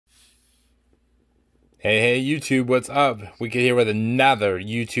Hey YouTube, what's up? We get here with another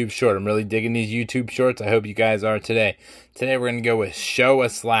YouTube short. I'm really digging these YouTube shorts. I hope you guys are today. Today we're going to go with show a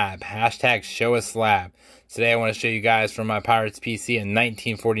slab. Hashtag show a slab. Today I want to show you guys from my Pirates PC a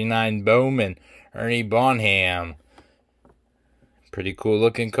 1949 Bowman Ernie Bonham. Pretty cool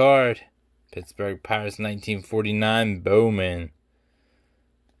looking card. Pittsburgh Pirates 1949 Bowman.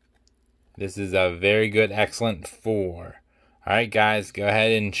 This is a very good, excellent 4. Alright guys, go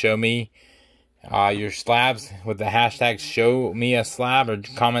ahead and show me your slabs with the hashtag show me a slab, or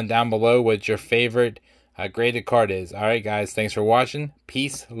comment down below what your favorite graded card is. Alright guys, thanks for watching.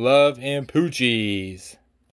 Peace, love, and poochies.